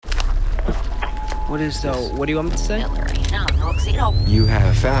What do you want me to say? You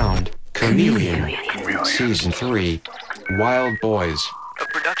have found Chameleon, Season 3, Wild Boys. A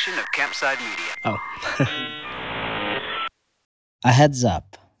production of Campside Media. Oh. A heads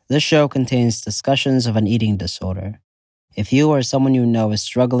up. This show contains discussions of an eating disorder. If you or someone you know is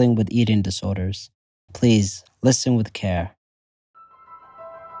struggling with eating disorders, please listen with care.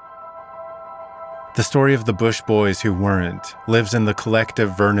 The story of the Bush Boys who weren't lives in the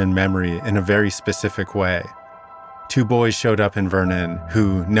collective Vernon memory in a very specific way. Two boys showed up in Vernon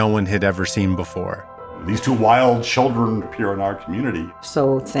who no one had ever seen before. These two wild children appear in our community.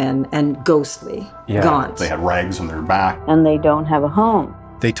 So thin and ghostly, gaunt. They had rags on their back. And they don't have a home.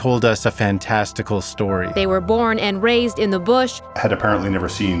 They told us a fantastical story. They were born and raised in the bush. Had apparently never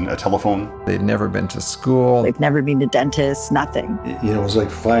seen a telephone. They'd never been to school. They've never been to dentists, nothing. You know, it was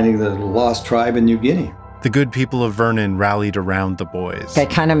like finding the lost tribe in New Guinea. The good people of Vernon rallied around the boys. I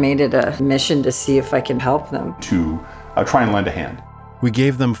kind of made it a mission to see if I can help them. To try and lend a hand. We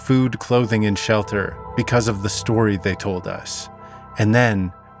gave them food, clothing, and shelter because of the story they told us. And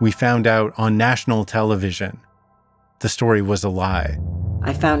then we found out on national television the story was a lie.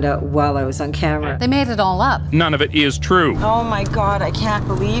 I found out while I was on camera. They made it all up. None of it is true. Oh my God, I can't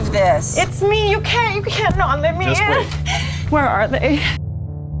believe this. It's me. You can't not let me Just in. wait. Where are they?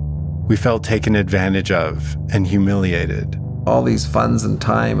 We felt taken advantage of and humiliated. All these funds and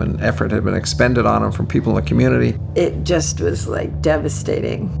time and effort had been expended on them from people in the community. It just was like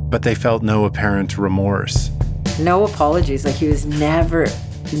devastating. But they felt no apparent remorse. No apologies. Like he was never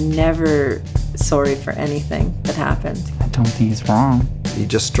sorry for anything that happened. I don't think he's wrong. He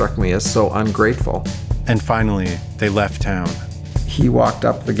just struck me as so ungrateful. And finally, they left town. He walked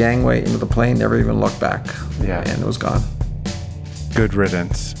up the gangway into the plane, never even looked back. Yeah. And it was gone. Good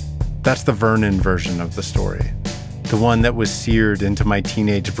riddance. That's the Vernon version of the story. The one that was seared into my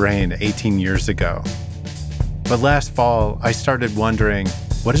teenage brain 18 years ago. But last fall, I started wondering,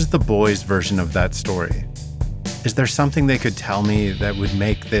 what is the boys' version of that story? Is there something they could tell me that would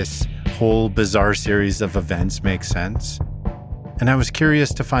make this whole bizarre series of events make sense? And I was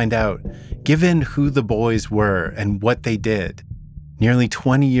curious to find out, given who the boys were and what they did, nearly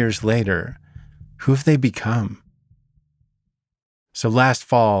 20 years later, who have they become? So last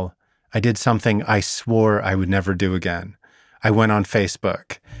fall, I did something I swore I would never do again. I went on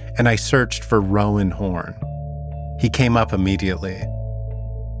Facebook and I searched for Roen Horn. He came up immediately.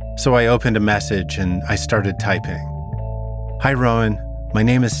 So I opened a message and I started typing. Hi, Roen. My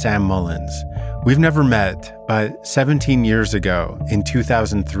name is Sam Mullins. We've never met, but 17 years ago, in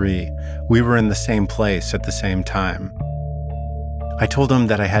 2003, we were in the same place at the same time. I told him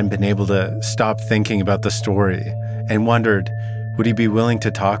that I hadn't been able to stop thinking about the story and wondered, would he be willing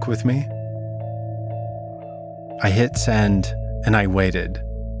to talk with me? I hit send and I waited.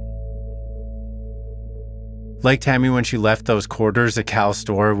 Like Tammy when she left those quarters at Cal's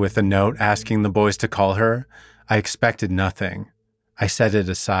store with a note asking the boys to call her, I expected nothing. I set it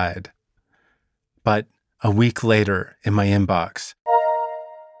aside. But a week later, in my inbox,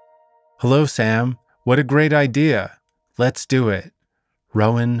 hello, Sam. What a great idea. Let's do it.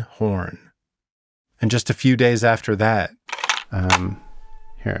 Roen Horn. And just a few days after that,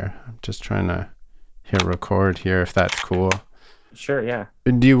 here, I'm just trying to hit record here if that's cool. Sure, yeah.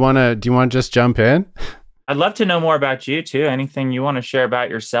 Do you want to just jump in? I'd love to know more about you too. Anything you want to share about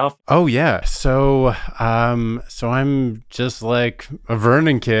yourself? Oh yeah. So I'm just like a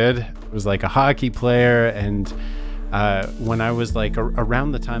Vernon kid. I was like a hockey player, and when I was like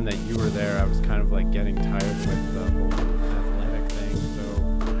around the time that you were there, I was kind of like getting tired with the whole athletic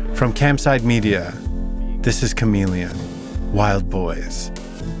thing. So from Campside Media, this is Chameleon, Wild Boys,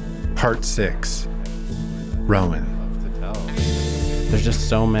 Part 6, Roen. There's just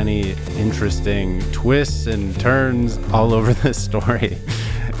so many interesting twists and turns all over this story.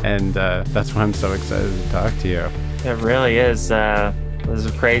 And that's why I'm so excited to talk to you. It really is. This is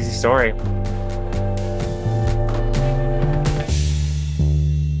a crazy story.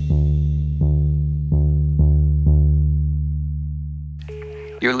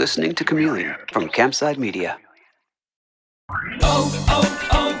 You're listening to Chameleon from Campside Media.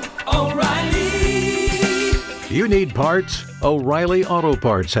 O'Reilly. You need parts? O'Reilly Auto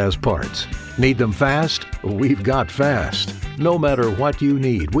Parts has parts. Need them fast? We've got fast. No matter what you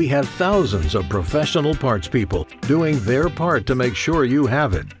need, we have thousands of professional parts people doing their part to make sure you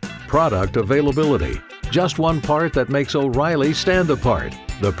have it. Product availability. Just one part that makes O'Reilly stand apart.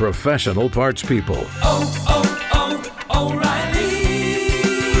 The professional parts people. O'Reilly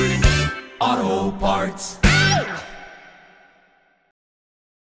Auto Parts.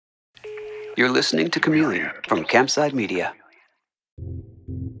 You're listening to Chameleon from Campside Media.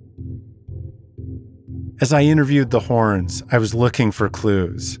 As I interviewed the Horns, I was looking for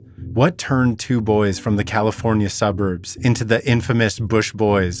clues. What turned two boys from the California suburbs into the infamous Bush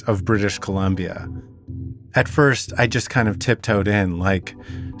Boys of British Columbia? At first, I just kind of tiptoed in, like,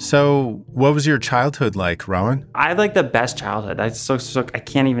 so what was your childhood like, Roen? I had like the best childhood. I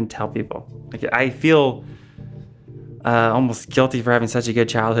can't even tell people. Like, I feel almost guilty for having such a good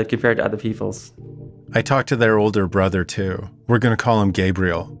childhood compared to other people's. I talked to their older brother, too. We're going to call him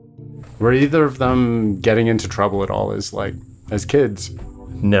Gabriel. Were either of them getting into trouble at all as kids?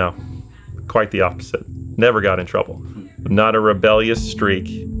 No, quite the opposite. Never got in trouble. Not a rebellious streak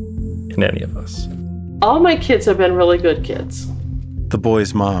in any of us. All my kids have been really good kids. The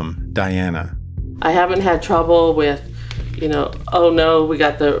boy's mom, Diana. I haven't had trouble with, oh no, we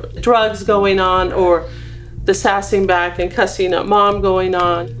got the drugs going on, or the sassing back and cussing up mom going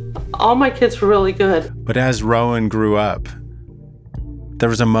on. All my kids were really good. But as Roen grew up, there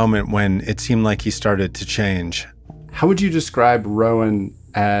was a moment when it seemed like he started to change. How would you describe Roen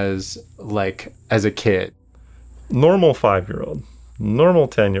as a kid? Normal 5-year-old, normal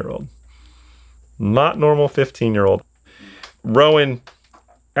 10-year-old, not normal 15-year-old. Roen,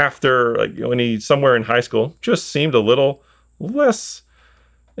 after when he's somewhere in high school, just seemed a little less,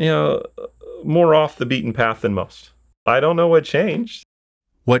 more off the beaten path than most. I don't know what changed.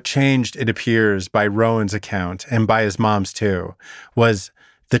 What changed, it appears, by Roen's account, and by his mom's too, was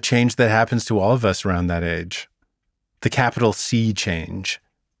the change that happens to all of us around that age. The capital C change,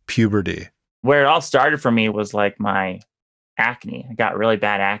 puberty. Where it all started for me was like my acne. I got really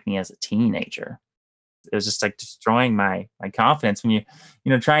bad acne as a teenager. It was just like destroying my confidence when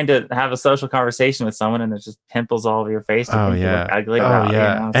trying to have a social conversation with someone and there's just pimples all over your face. Oh, yeah. Ugly.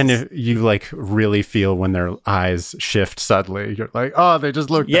 And if you really feel when their eyes shift suddenly, you're like, oh, they just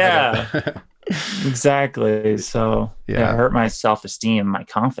look better. Exactly. So it hurt my self-esteem, my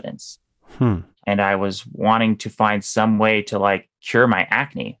confidence. And I was wanting to find some way to cure my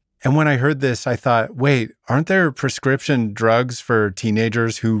acne. And when I heard this, I thought, wait, aren't there prescription drugs for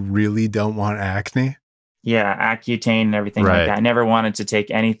teenagers who really don't want acne? Yeah, Accutane and everything like that. I never wanted to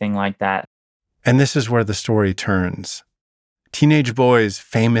take anything like that. And this is where the story turns. Teenage boys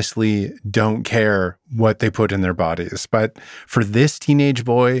famously don't care what they put in their bodies. But for this teenage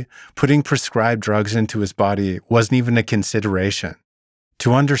boy, putting prescribed drugs into his body wasn't even a consideration.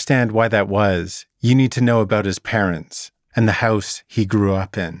 To understand why that was, you need to know about his parents and the house he grew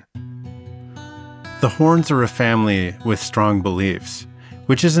up in. The Horns are a family with strong beliefs,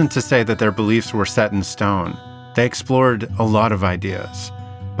 which isn't to say that their beliefs were set in stone. They explored a lot of ideas,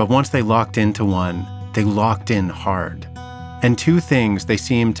 but once they locked into one, they locked in hard. And two things they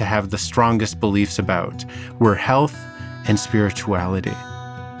seemed to have the strongest beliefs about were health and spirituality.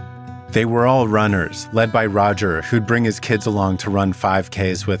 They were all runners, led by Roger, who'd bring his kids along to run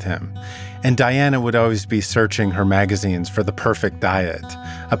 5Ks with him. And Diana would always be searching her magazines for the perfect diet,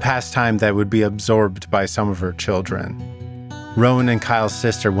 a pastime that would be absorbed by some of her children. Roen and Kyle's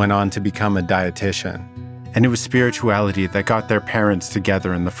sister went on to become a dietitian, and it was spirituality that got their parents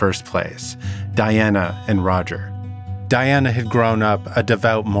together in the first place, Diana and Roger. Diana had grown up a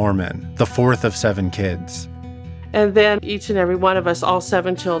devout Mormon, the fourth of 7 kids. And then each and every one of us, all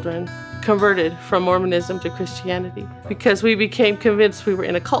 7 children, converted from Mormonism to Christianity because we became convinced we were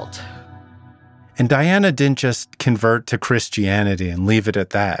in a cult. And Diana didn't just convert to Christianity and leave it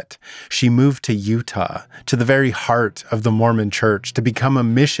at that. She moved to Utah, to the very heart of the Mormon church, to become a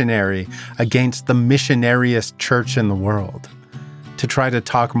missionary against the missionariest church in the world, to try to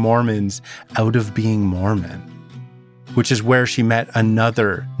talk Mormons out of being Mormon, which is where she met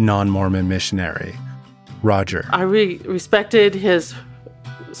another non-Mormon missionary, Roger. I really respected his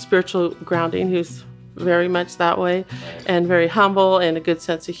spiritual grounding, who's very much that way, and very humble and a good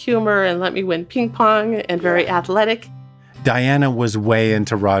sense of humor, and let me win ping pong, and very athletic. Diana was way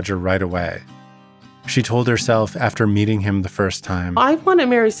into Roger right away. She told herself after meeting him the first time, I want to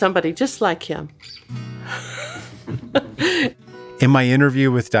marry somebody just like him. In my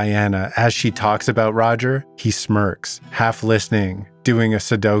interview with Diana, as she talks about Roger, he smirks, half listening, doing a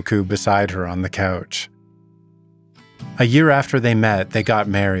Sudoku beside her on the couch. A year after they met, they got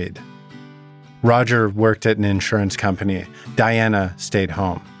married. Roger worked at an insurance company. Diana stayed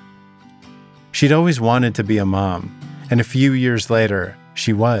home. She'd always wanted to be a mom, and a few years later,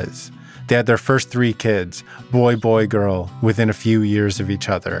 she was. They had their first 3 kids, boy, boy, girl, within a few years of each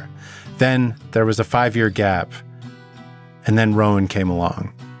other. Then there was a 5-year gap, and then Roen came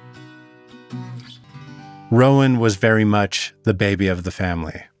along. Roen was very much the baby of the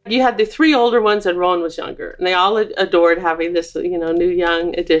family. You had the 3 older ones and Roen was younger. And they all adored having this, new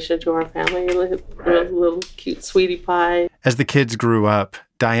young addition to our family, a little cute sweetie pie. As the kids grew up,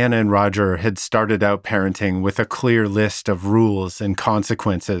 Diana and Roger had started out parenting with a clear list of rules and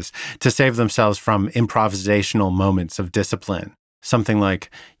consequences to save themselves from improvisational moments of discipline. Something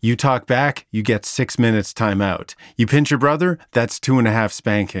like, you talk back, you get 6 minutes time out. You pinch your brother, that's 2.5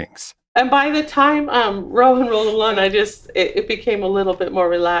 spankings. And by the time Roen rolled along, it became a little bit more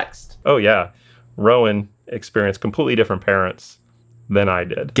relaxed. Oh, yeah. Roen experienced completely different parents than I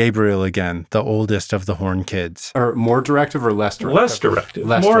did. Gabriel again, the oldest of the Horn kids. Or more directive or less directive? Less directive.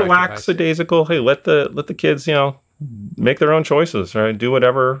 More lackadaisical. Hey, let the kids, make their own choices, right? Do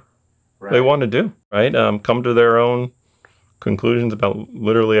whatever they want to do, right? Come to their own conclusions about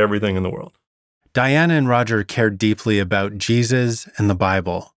literally everything in the world. Diana and Roger cared deeply about Jesus and the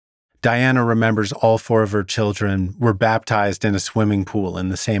Bible. Diana remembers all 4 of her children were baptized in a swimming pool in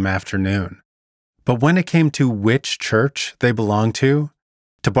the same afternoon. But when it came to which church they belonged to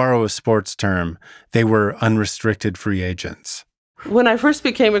borrow a sports term, they were unrestricted free agents. When I first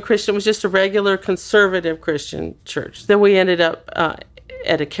became a Christian, it was just a regular conservative Christian church. Then we ended up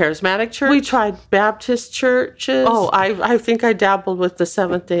at a charismatic church. We tried Baptist churches. Oh, I think I dabbled with the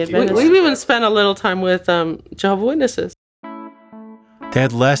Seventh-day Adventist. We've even spent a little time with Jehovah's Witnesses. They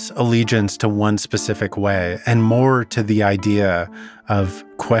had less allegiance to one specific way and more to the idea of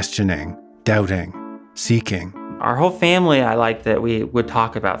questioning, doubting, seeking. Our whole family, I like that we would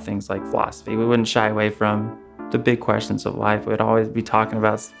talk about things like philosophy. We wouldn't shy away from the big questions of life. We'd always be talking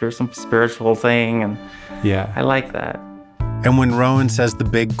about some spiritual thing, and I like that. And when Roen says the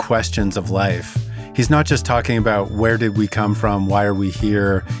big questions of life, he's not just talking about where did we come from, why are we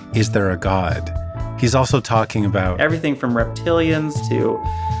here, is there a God? He's also talking about everything from reptilians to,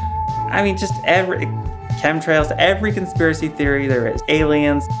 just every chemtrails, every conspiracy theory there is.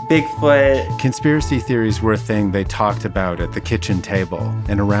 Aliens, Bigfoot. Conspiracy theories were a thing they talked about at the kitchen table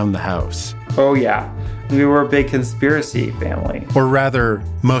and around the house. Oh yeah, we were a big conspiracy family. Or rather,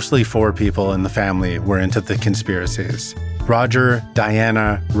 mostly 4 people in the family were into the conspiracies. Roger,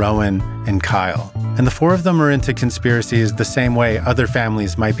 Diana, Roen, and Kyle. And the 4 of them are into conspiracies the same way other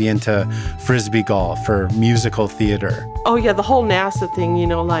families might be into frisbee golf or musical theater. Oh yeah, the whole NASA thing,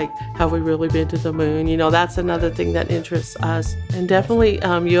 like, have we really been to the moon? That's another thing that interests us. And definitely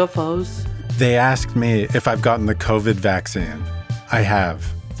UFOs. They asked me if I've gotten the COVID vaccine. I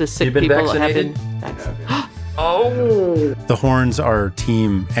have. The sick people vaccinated? Have been vaccinated. Oh. The Horns are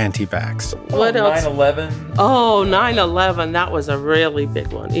team anti-vax. What else? 9/11. Oh, 9/11. That was a really big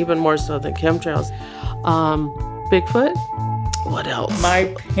one, even more so than chemtrails. Bigfoot. What else?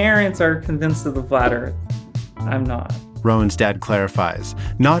 My parents are convinced of the flat Earth. I'm not. Roen's dad clarifies,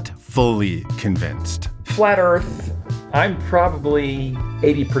 not fully convinced. Flat Earth, I'm probably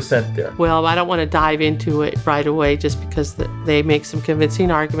 80% there. Well, I don't want to dive into it right away just because they make some convincing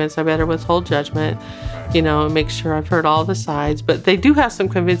arguments. I better withhold judgment, and make sure I've heard all the sides. But they do have some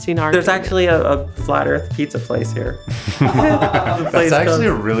convincing arguments. There's actually a flat Earth pizza place here. That's actually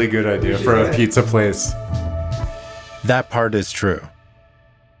a really good idea for a pizza place. That part is true.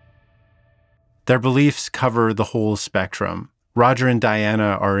 Their beliefs cover the whole spectrum. Roger and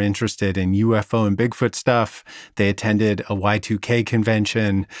Diana are interested in UFO and Bigfoot stuff. They attended a Y2K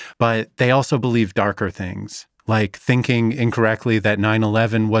convention, but they also believe darker things, like thinking incorrectly that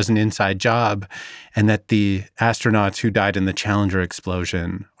 9/11 was an inside job and that the astronauts who died in the Challenger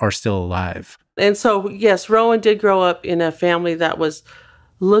explosion are still alive. And so, yes, Roen did grow up in a family that was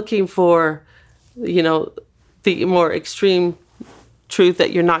looking for, the more extreme truth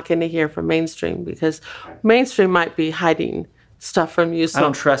that you're not going to hear from mainstream, because mainstream might be hiding stuff from you. So I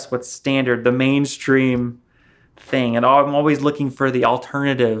don't trust what's standard, the mainstream thing. And I'm always looking for the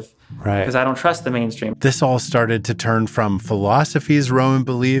alternative, right? Because I don't trust the mainstream. This all started to turn from philosophies Roen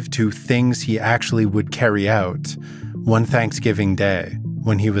believed to things he actually would carry out one Thanksgiving day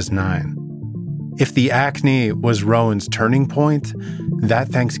when he was 9. If the acne was Roen's turning point, that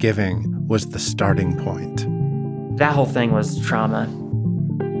Thanksgiving was the starting point. That whole thing was trauma.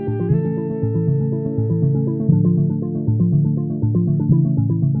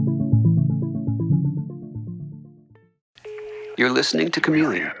 You're listening to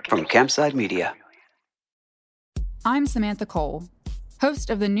Chameleon from Campside Media. I'm Samantha Cole,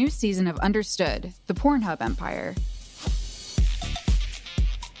 host of the new season of Understood, the Pornhub Empire.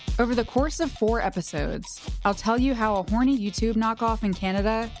 Over the course of 4 episodes, I'll tell you how a horny YouTube knockoff in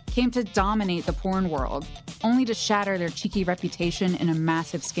Canada came to dominate the porn world, only to shatter their cheeky reputation in a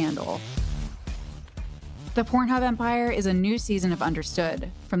massive scandal. The Pornhub Empire is a new season of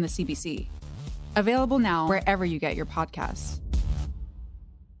Understood from the CBC. Available now wherever you get your podcasts.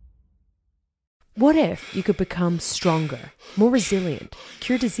 What if you could become stronger, more resilient,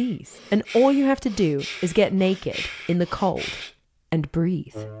 cure disease, and all you have to do is get naked in the cold? and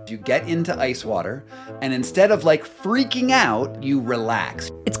breathe. You get into ice water, and instead of like freaking out, you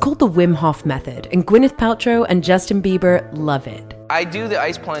relax. It's called the Wim Hof method, and Gwyneth Paltrow and Justin Bieber love it. I do the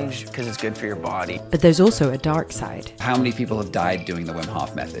ice plunge because it's good for your body. But there's also a dark side. How many people have died doing the Wim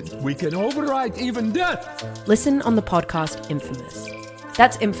Hof method? We can override even death. Listen on the podcast Infamous.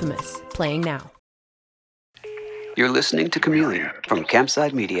 That's Infamous, playing now. You're listening to Chameleon from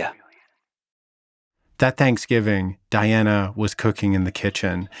Campside Media. That Thanksgiving, Diana was cooking in the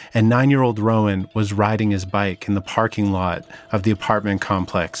kitchen, and 9-year-old Roen was riding his bike in the parking lot of the apartment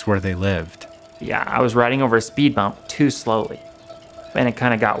complex where they lived. Yeah, I was riding over a speed bump too slowly, and it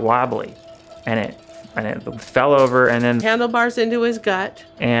kind of got wobbly, and it fell over, and then handlebars into his gut.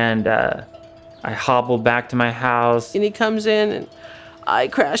 And I hobbled back to my house. And he comes in, and I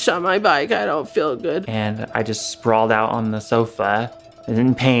crashed on my bike. I don't feel good. And I just sprawled out on the sofa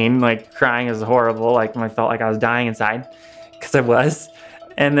in pain, like crying is horrible. Like I felt like I was dying inside, because I was.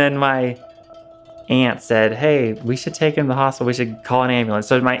 And then my aunt said, "Hey, we should take him to the hospital. We should call an ambulance."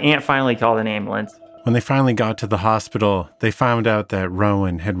 So my aunt finally called an ambulance. When they finally got to the hospital, they found out that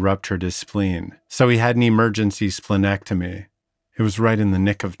Roen had ruptured his spleen, so he had an emergency splenectomy. It was right in the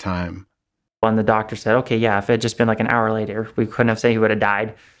nick of time. And the doctor said, okay, yeah, if it had just been like an hour later, we couldn't have said he would have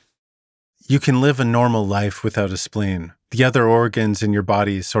died. You can live a normal life without a spleen. The other organs in your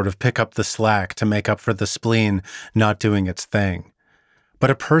body sort of pick up the slack to make up for the spleen not doing its thing. But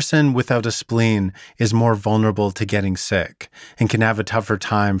a person without a spleen is more vulnerable to getting sick and can have a tougher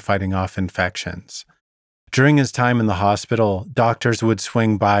time fighting off infections. During his time in the hospital, doctors would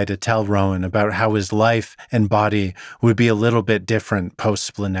swing by to tell Roen about how his life and body would be a little bit different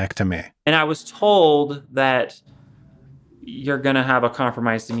post-splenectomy. And I was told that you're going to have a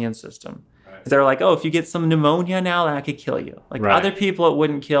compromised immune system. They're like, oh, if you get some pneumonia now, that could kill you. Like other people, it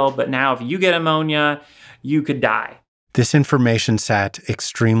wouldn't kill. But now if you get pneumonia, you could die. This information sat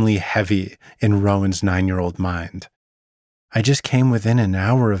extremely heavy in Roen's 9-year-old mind. I just came within an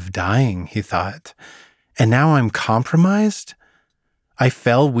hour of dying, he thought. And now I'm compromised? I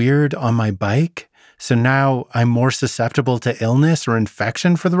fell weird on my bike, so now I'm more susceptible to illness or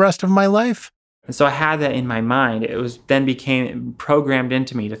infection for the rest of my life? And so I had that in my mind. It was then became programmed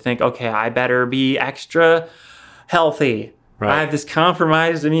into me to think, okay, I better be extra healthy. Right. I have this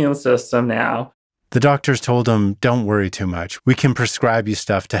compromised immune system now. The doctors told him, don't worry too much. We can prescribe you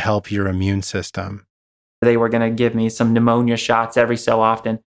stuff to help your immune system. They were going to give me some pneumonia shots every so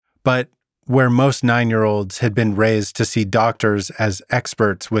often. But where most 9-year-olds had been raised to see doctors as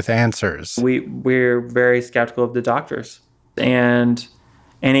experts with answers. We're very skeptical of the doctors and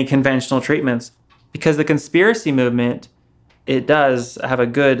any conventional treatments, because the conspiracy movement, it does have a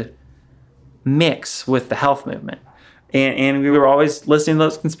good mix with the health movement. And we were always listening to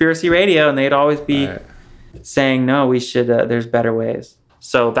those conspiracy radio, and they'd always be saying, no, we should, there's better ways.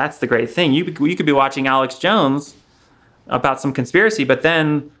 So that's the great thing. You could be watching Alex Jones about some conspiracy, but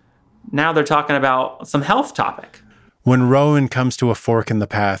then now they're talking about some health topic. When Roen comes to a fork in the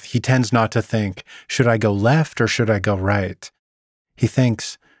path, he tends not to think, should I go left or should I go right? He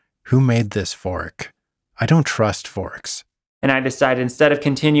thinks, who made this fork? I don't trust forks. And I decided instead of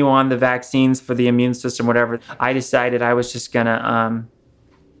continue on the vaccines for the immune system, whatever, I decided I was just going to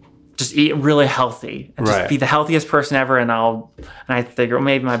just eat really healthy and just be the healthiest person ever. And I figure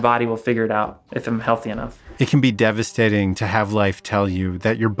maybe my body will figure it out if I'm healthy enough. It can be devastating to have life tell you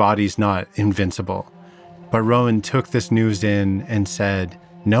that your body's not invincible. But Roen took this news in and said,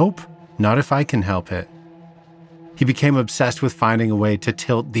 nope, not if I can help it. He became obsessed with finding a way to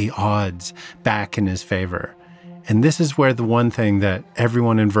tilt the odds back in his favor. And this is where the one thing that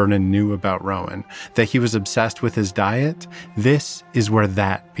everyone in Vernon knew about Roen, that he was obsessed with his diet, this is where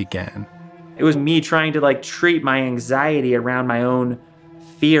that began. It was me trying to treat my anxiety around my own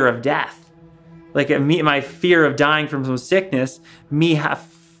fear of death. My fear of dying from some sickness, me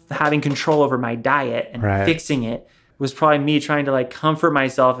having control over my diet and fixing it was probably me trying to comfort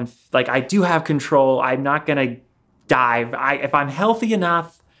myself and I do have control. I'm not going to die. If I'm healthy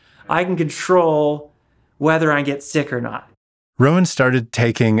enough, I can control whether I get sick or not. Roen started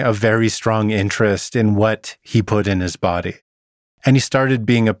taking a very strong interest in what he put in his body. And he started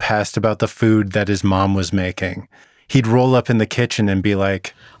being a pest about the food that his mom was making. He'd roll up in the kitchen and be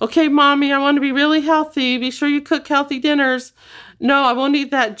like, okay, Mommy, I want to be really healthy. Be sure you cook healthy dinners. No, I won't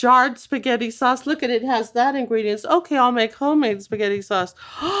eat that jarred spaghetti sauce. Look at it, has that ingredients. Okay, I'll make homemade spaghetti sauce.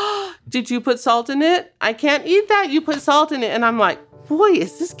 Did you put salt in it? I can't eat that. You put salt in it. And I'm like, boy,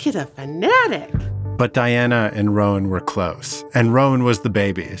 is this kid a fanatic? But Diana and Roen were close, and Roen was the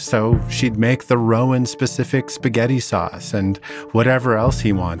baby, so she'd make the Roen-specific spaghetti sauce and whatever else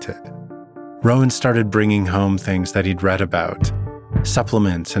he wanted. Roen started bringing home things that he'd read about.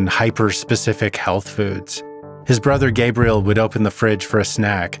 supplements and hyper-specific health foods. His brother Gabriel would open the fridge for a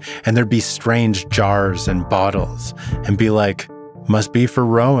snack, and there'd be strange jars and bottles, and be like, must be for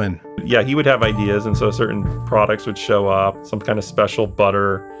Roen. Yeah, he would have ideas, and so certain products would show up, some kind of special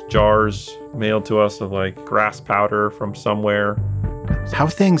butter, jars mailed to us of like grass powder from somewhere. How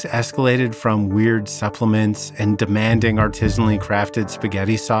things escalated from weird supplements and demanding artisanally crafted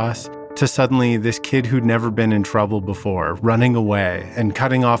spaghetti sauce to suddenly this kid who'd never been in trouble before, running away and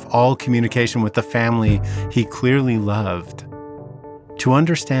cutting off all communication with the family he clearly loved. To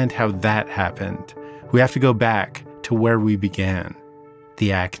understand how that happened, we have to go back to where we began,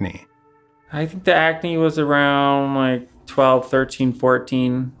 the acne. I think the acne was around like 12, 13,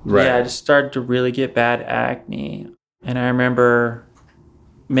 14. Right. Yeah, I just started to really get bad acne. And I remember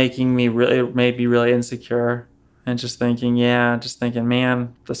made me really insecure. And just thinking,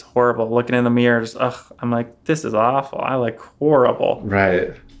 man, this is horrible. Looking in the mirror, I'm like, this is awful. I look horrible.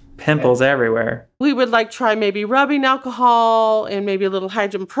 Right. Pimples everywhere. We would like try maybe rubbing alcohol and maybe a little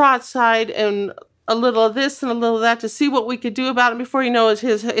hydrogen peroxide and a little of this and a little of that to see what we could do about it. Before you know it,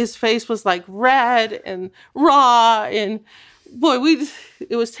 his face was like red and raw, and boy,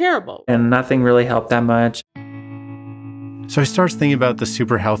 it was terrible. And nothing really helped that much. So he starts thinking about the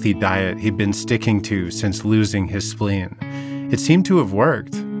super healthy diet he'd been sticking to since losing his spleen. It seemed to have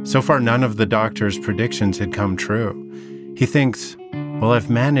worked. So far, none of the doctor's predictions had come true. He thinks, well, I've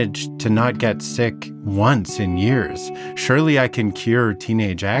managed to not get sick once in years. Surely I can cure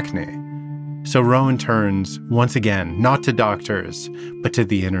teenage acne. So Roen turns, once again, not to doctors, but to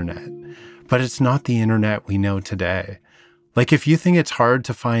the internet. But it's not the internet we know today. Like, if you think it's hard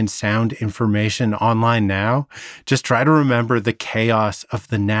to find sound information online now, just try to remember the chaos of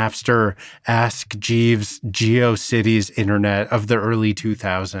the Napster, Ask Jeeves, GeoCities internet of the early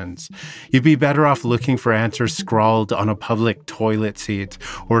 2000s. You'd be better off looking for answers scrawled on a public toilet seat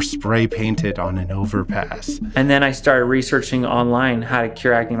or spray painted on an overpass. And then I started researching online how to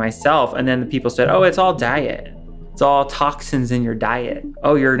cure acne myself. And then the people said, oh, it's all diet. It's all toxins in your diet.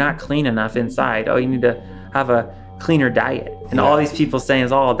 Oh, you're not clean enough inside. Oh, you need to have a cleaner diet. And all these people saying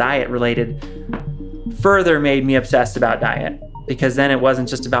it's all diet related further made me obsessed about diet, because then it wasn't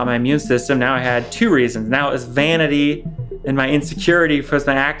just about my immune system. Now I had two reasons. Now it was vanity and my insecurity for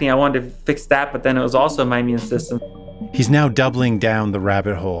my acne. I wanted to fix that, but then it was also my immune system. He's now doubling down the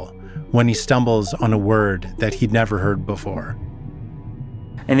rabbit hole when he stumbles on a word that he'd never heard before.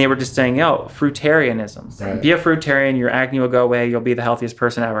 And they were just saying, fruitarianism. Right. Be a fruitarian, your acne will go away, you'll be the healthiest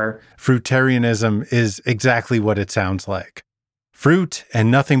person ever. Fruitarianism is exactly what it sounds like. Fruit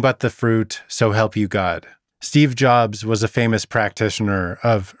and nothing but the fruit, so help you God. Steve Jobs was a famous practitioner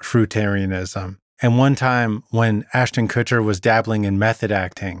of fruitarianism. And one time when Ashton Kutcher was dabbling in method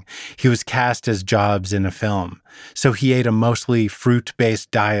acting, he was cast as Jobs in a film. So he ate a mostly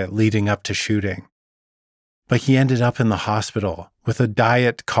fruit-based diet leading up to shooting. But he ended up in the hospital with a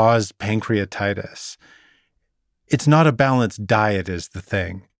diet-caused pancreatitis. It's not a balanced diet is the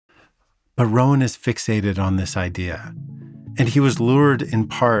thing. But Roen is fixated on this idea. And he was lured in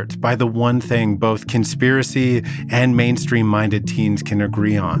part by the one thing both conspiracy and mainstream-minded teens can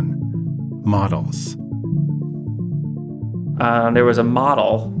agree on: models. There was a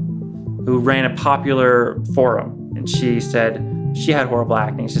model who ran a popular forum, and she said she had horrible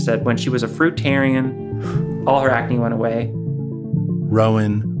acne. She said when she was a fruitarian, all her acne went away.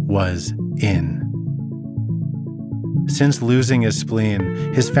 Roen was in. Since losing his spleen,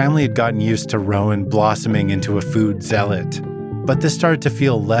 his family had gotten used to Roen blossoming into a food zealot. But this started to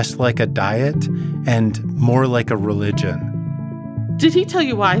feel less like a diet and more like a religion. Did he tell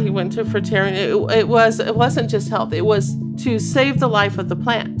you why he went to fruitarian? It wasn't just health. It was to save the life of the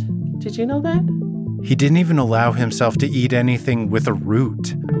plant. Did you know that? He didn't even allow himself to eat anything with a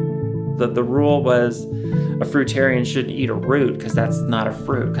root. The rule was a fruitarian shouldn't eat a root because that's not a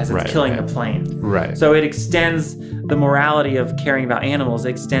fruit, because it's killing the plant. Right. So it extends the morality of caring about animals,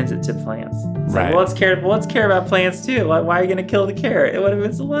 it extends it to plants. It's like, let's care about plants too. Why are you going to kill the carrot? What if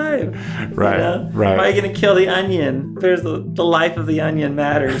it's alive? Right, you know? right. Why are you going to kill the onion? There's the life of the onion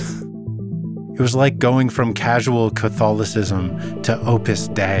matters. It was like going from casual Catholicism to Opus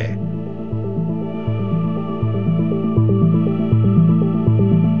Dei.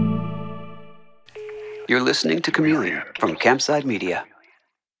 You're listening to Chameleon from Campside Media.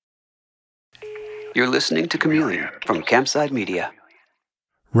 You're listening to Chameleon from Campside Media.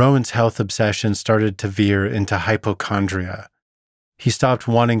 Roen's health obsession started to veer into hypochondria. He stopped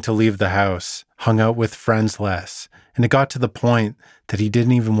wanting to leave the house, hung out with friends less, and it got to the point that he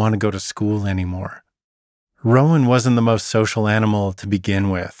didn't even want to go to school anymore. Roen wasn't the most social animal to begin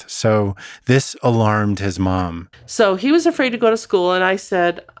with, so this alarmed his mom. So he was afraid to go to school, and I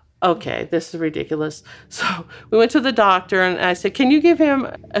said, okay, this is ridiculous. So we went to the doctor, and I said, can you give him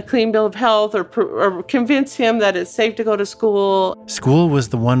a clean bill of health or convince him that it's safe to go to school? School was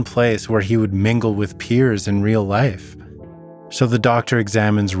the one place where he would mingle with peers in real life. So the doctor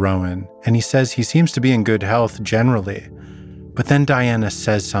examines Roen, and he says he seems to be in good health generally. But then Diana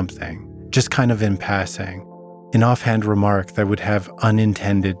says something, just kind of in passing, an offhand remark that would have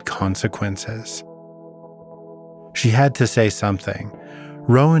unintended consequences. She had to say something.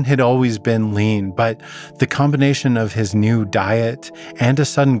 Roen had always been lean, but the combination of his new diet and a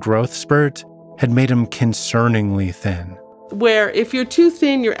sudden growth spurt had made him concerningly thin. Where if you're too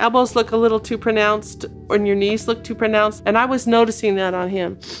thin, your elbows look a little too pronounced and your knees look too pronounced, and I was noticing that on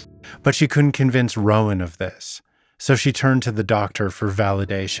him. But she couldn't convince Roen of this, so she turned to the doctor for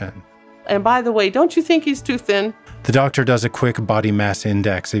validation. And by the way, don't you think he's too thin? The doctor does a quick body mass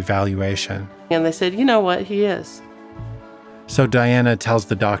index evaluation. And they said, you know what, he is. So Diana tells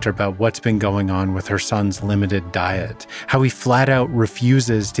the doctor about what's been going on with her son's limited diet, how he flat out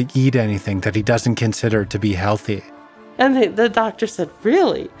refuses to eat anything that he doesn't consider to be healthy. And the doctor said,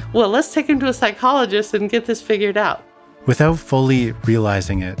 really? Well, let's take him to a psychologist and get this figured out. Without fully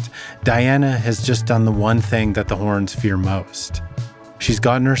realizing it, Diana has just done the one thing that the Horns fear most. She's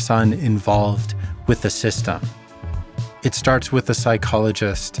gotten her son involved with the system. It starts with the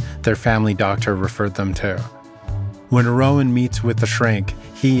psychologist their family doctor referred them to. When Roen meets with the shrink,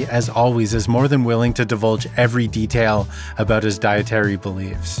 he, as always, is more than willing to divulge every detail about his dietary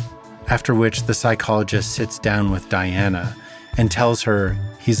beliefs. After which the psychologist sits down with Diana and tells her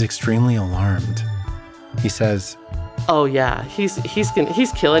he's extremely alarmed. He says, oh yeah, he's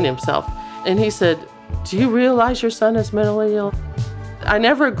killing himself. And he said, do you realize your son is mentally ill? I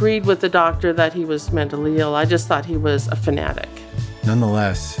never agreed with the doctor that he was mentally ill. I just thought he was a fanatic.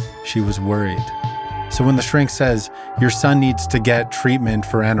 Nonetheless, she was worried. So when the shrink says, your son needs to get treatment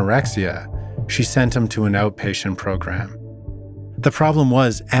for anorexia, she sent him to an outpatient program. The problem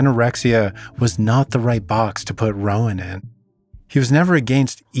was anorexia was not the right box to put Roen in. He was never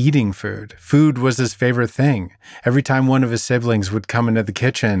against eating food. Food was his favorite thing. Every time one of his siblings would come into the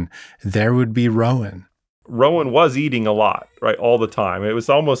kitchen, there would be Roen. Roen was eating a lot, right, all the time. It was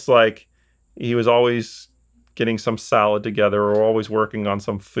almost like he was always getting some salad together or always working on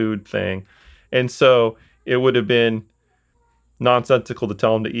some food thing. And so it would have been nonsensical to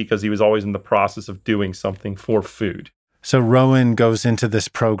tell him to eat because he was always in the process of doing something for food. So Roen goes into this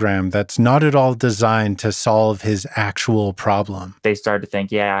program that's not at all designed to solve his actual problem. They started to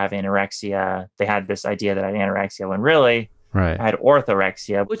think, yeah, I have anorexia. They had this idea that I had anorexia when really right. I had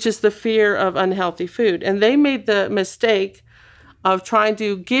orthorexia. Which is the fear of unhealthy food. And they made the mistake of trying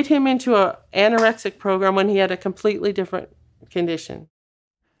to get him into an anorexic program when he had a completely different condition.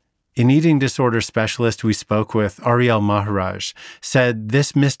 An eating disorder specialist we spoke with, Ariel Maharaj, said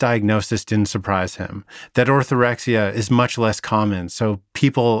this misdiagnosis didn't surprise him, that orthorexia is much less common, so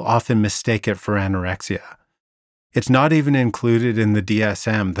people often mistake it for anorexia. It's not even included in the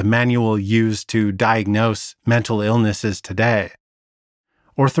DSM, the manual used to diagnose mental illnesses today.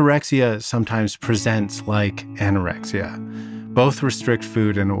 Orthorexia sometimes presents like anorexia. Both restrict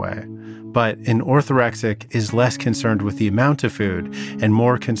food in a way. But an orthorexic is less concerned with the amount of food and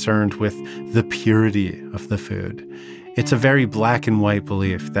more concerned with the purity of the food. It's a very black and white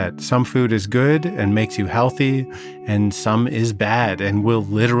belief that some food is good and makes you healthy, and some is bad and will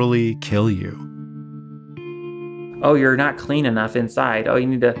literally kill you. Oh, you're not clean enough inside. Oh, you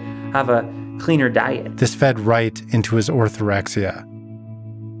need to have a cleaner diet. This fed right into his orthorexia.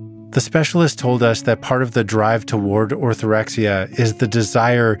 The specialist told us that part of the drive toward orthorexia is the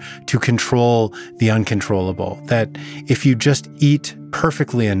desire to control the uncontrollable, that if you just eat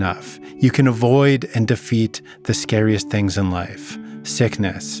perfectly enough, you can avoid and defeat the scariest things in life,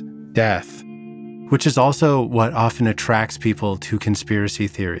 sickness, death, which is also what often attracts people to conspiracy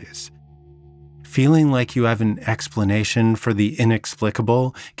theories. Feeling like you have an explanation for the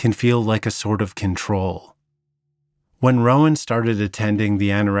inexplicable can feel like a sort of control. When Roen started attending the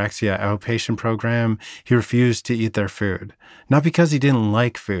anorexia outpatient program, he refused to eat their food, not because he didn't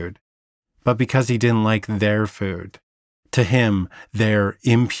like food, but because he didn't like their food. To him, their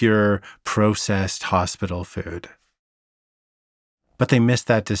impure, processed hospital food. But they missed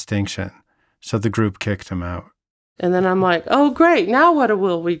that distinction, so the group kicked him out. And then I'm like, oh, great, now what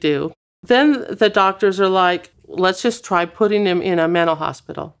will we do? Then the doctors are like, let's just try putting him in a mental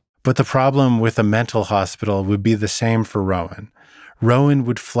hospital. But the problem with a mental hospital would be the same for Roen. Roen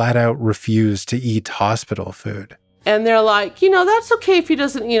would flat out refuse to eat hospital food. And they're like, that's okay if he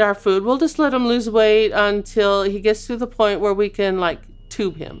doesn't eat our food. We'll just let him lose weight until he gets to the point where we can,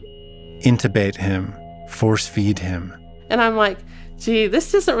 tube him. Intubate him, force feed him. And I'm like, gee,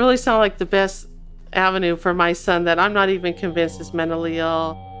 this doesn't really sound like the best avenue for my son that I'm not even convinced is mentally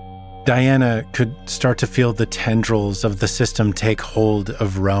ill. Diana could start to feel the tendrils of the system take hold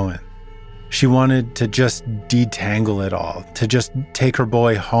of Roen. She wanted to just detangle it all, to just take her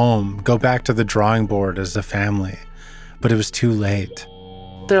boy home, go back to the drawing board as a family. But it was too late.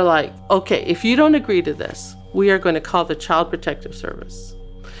 They're like, okay, if you don't agree to this, we are going to call the Child Protective Service.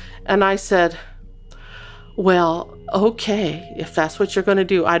 And I said, well, okay, if that's what you're going to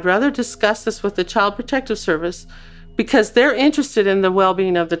do, I'd rather discuss this with the Child Protective Service because they're interested in the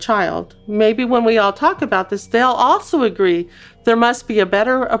well-being of the child. Maybe when we all talk about this, they'll also agree there must be a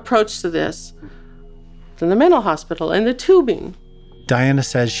better approach to this than the mental hospital and the tubing. Diana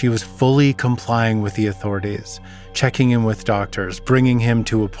says she was fully complying with the authorities, checking in with doctors, bringing him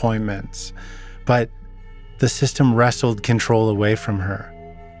to appointments. But the system wrestled control away from her.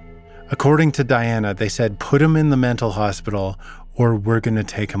 According to Diana, they said, put him in the mental hospital or we're going to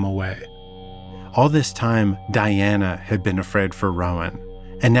take him away. All this time, Diana had been afraid for Roen,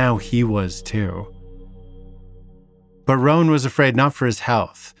 and now he was too. But Roen was afraid not for his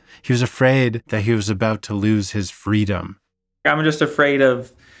health. He was afraid that he was about to lose his freedom. I'm just afraid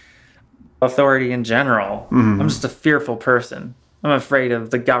of authority in general. I'm just a fearful person. I'm afraid of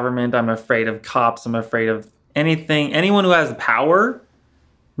the government. I'm afraid of cops. I'm afraid of anything. Anyone who has power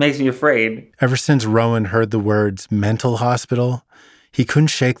makes me afraid. Ever since Roen heard the words mental hospital, he couldn't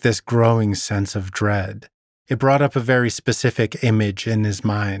shake this growing sense of dread. It brought up a very specific image in his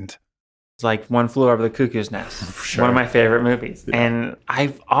mind. It's like One Flew Over the Cuckoo's Nest. Sure. One of my favorite movies. Yeah. And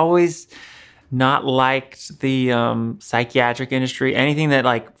I've always not liked the psychiatric industry. Anything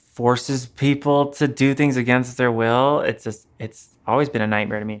that forces people to do things against their will, it's always been a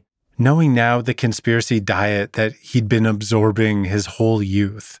nightmare to me. Knowing now the conspiracy diet that he'd been absorbing his whole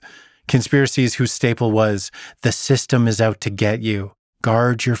youth, conspiracies whose staple was, the system is out to get you,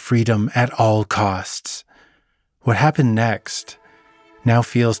 guard your freedom at all costs. What happened next now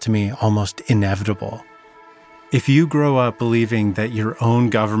feels to me almost inevitable. If you grow up believing that your own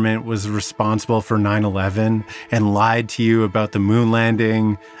government was responsible for 9/11 and lied to you about the moon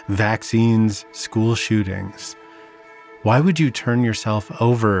landing, vaccines, school shootings, why would you turn yourself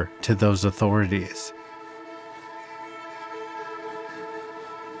over to those authorities?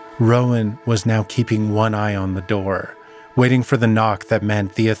 Roen was now keeping one eye on the door, waiting for the knock that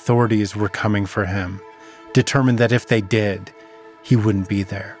meant the authorities were coming for him, determined that if they did, he wouldn't be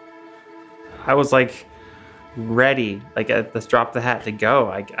there. I was ready, at this drop of the hat to go.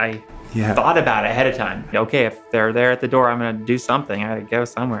 I thought about it ahead of time. Okay, if they're there at the door, I'm going to do something. I got to go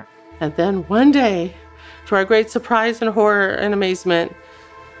somewhere. And then one day, to our great surprise and horror and amazement,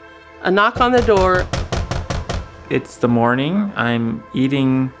 a knock on the door. It's the morning. I'm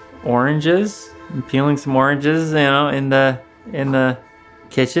eating oranges, I'm peeling some oranges, in the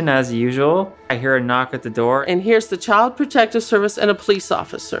kitchen as usual. I hear a knock at the door. And here's the Child Protective Service and a police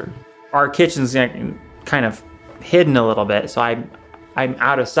officer. Our kitchen's kind of hidden a little bit, so I'm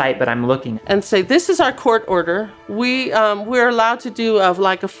out of sight, but I'm looking. And say, this is our court order. We're allowed to do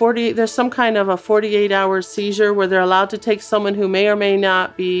there's some kind of a 48-hour seizure where they're allowed to take someone who may or may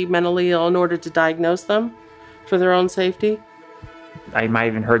not be mentally ill in order to diagnose them for their own safety. I might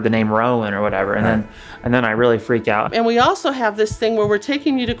even heard the name Roen or whatever, and then I really freak out. And we also have this thing where we're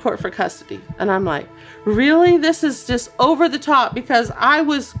taking you to court for custody. And I'm like, really? This is just over the top, because I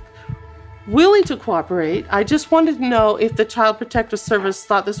was willing to cooperate. I just wanted to know if the Child Protective Service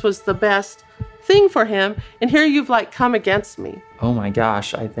thought this was the best thing for him. And here you've come against me. Oh my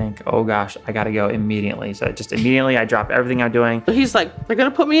gosh, I think, I gotta go immediately. So just immediately I drop everything I'm doing. He's like, they're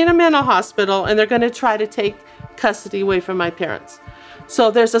gonna put me in a mental hospital and they're gonna try to take custody away from my parents. So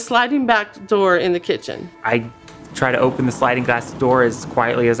there's a sliding back door in the kitchen. I try to open the sliding glass door as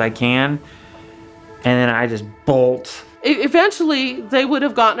quietly as I can, and then I just bolt. Eventually, they would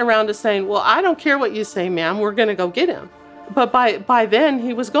have gotten around to saying, well, I don't care what you say, ma'am, we're gonna go get him. But by then,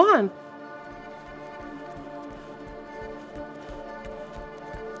 he was gone.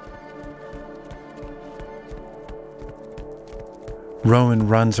 Roen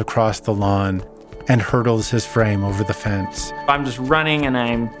runs across the lawn and hurdles his frame over the fence. I'm just running, and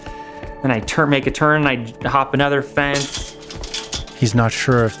I make a turn, and I hop another fence. He's not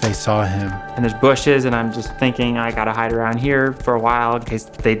sure if they saw him. And there's bushes, and I'm just thinking I gotta hide around here for a while in case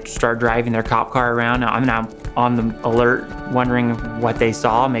they start driving their cop car around. I'm now on the alert, wondering what they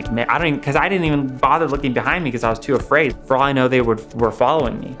saw. Because I didn't even bother looking behind me because I was too afraid. For all I know, they were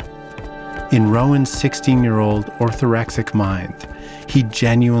following me. In Roen's 16-year-old orthorexic mind, he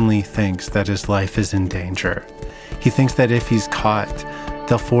genuinely thinks that his life is in danger. He thinks that if he's caught,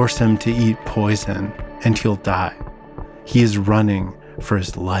 they'll force him to eat poison and he'll die. He is running for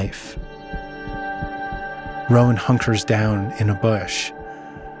his life. Roen hunkers down in a bush.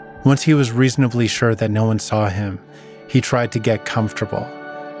 Once he was reasonably sure that no one saw him, he tried to get comfortable.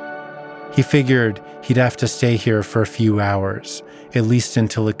 He figured he'd have to stay here for a few hours, at least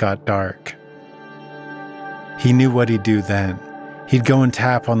until it got dark. He knew what he'd do then. He'd go and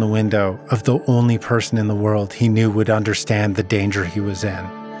tap on the window of the only person in the world he knew would understand the danger he was in,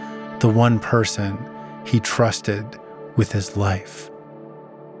 the one person he trusted with his life.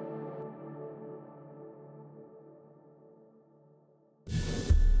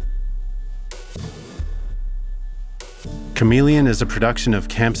 Chameleon is a production of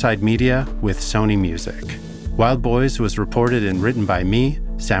Campside Media with Sony Music. Wild Boys was reported and written by me,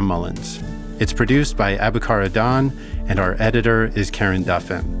 Sam Mullins. It's produced by Abakar Adan, and our editor is Karen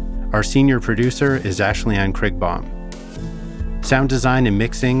Duffin. Our senior producer is Ashley Ann Krigbaum. Sound design and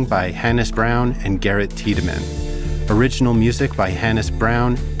mixing by Hannes Brown and Garrett Tiedemann. Original music by Hannes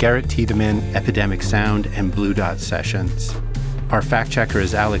Brown, Garrett Tiedemann, Epidemic Sound, and Blue Dot Sessions. Our fact checker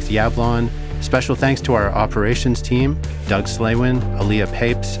is Alex Yablon. Special thanks to our operations team, Doug Slaywin, Aaliyah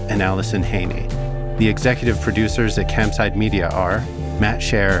Papes, and Allison Haney. The executive producers at Campside Media are Matt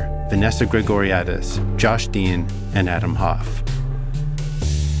Scher, Vanessa Gregoriadis, Josh Dean, and Adam Hoff.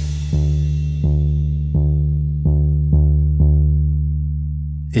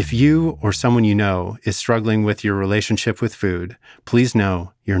 If you or someone you know is struggling with your relationship with food, please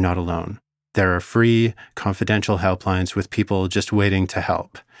know you're not alone. There are free, confidential helplines with people just waiting to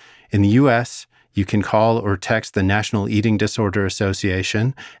help. In the U.S., you can call or text the National Eating Disorder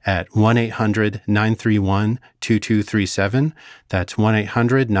Association at 1-800-931-2237. That's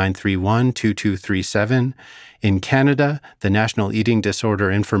 1-800-931-2237. In Canada, the National Eating Disorder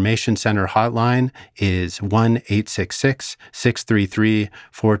Information Centre hotline is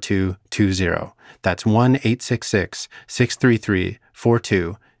 1-866-633-4220. That's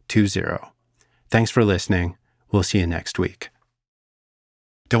 1-866-633-4220. Thanks for listening. We'll see you next week.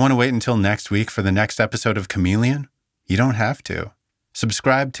 Don't want to wait until next week for the next episode of Chameleon? You don't have to.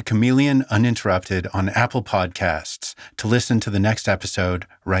 Subscribe to Chameleon Uninterrupted on Apple Podcasts to listen to the next episode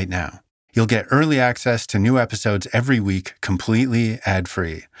right now. You'll get early access to new episodes every week, completely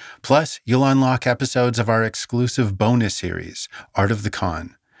ad-free. Plus, you'll unlock episodes of our exclusive bonus series, Art of the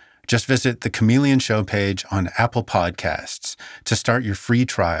Con. Just visit the Chameleon Show page on Apple Podcasts to start your free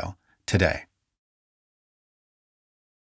trial today.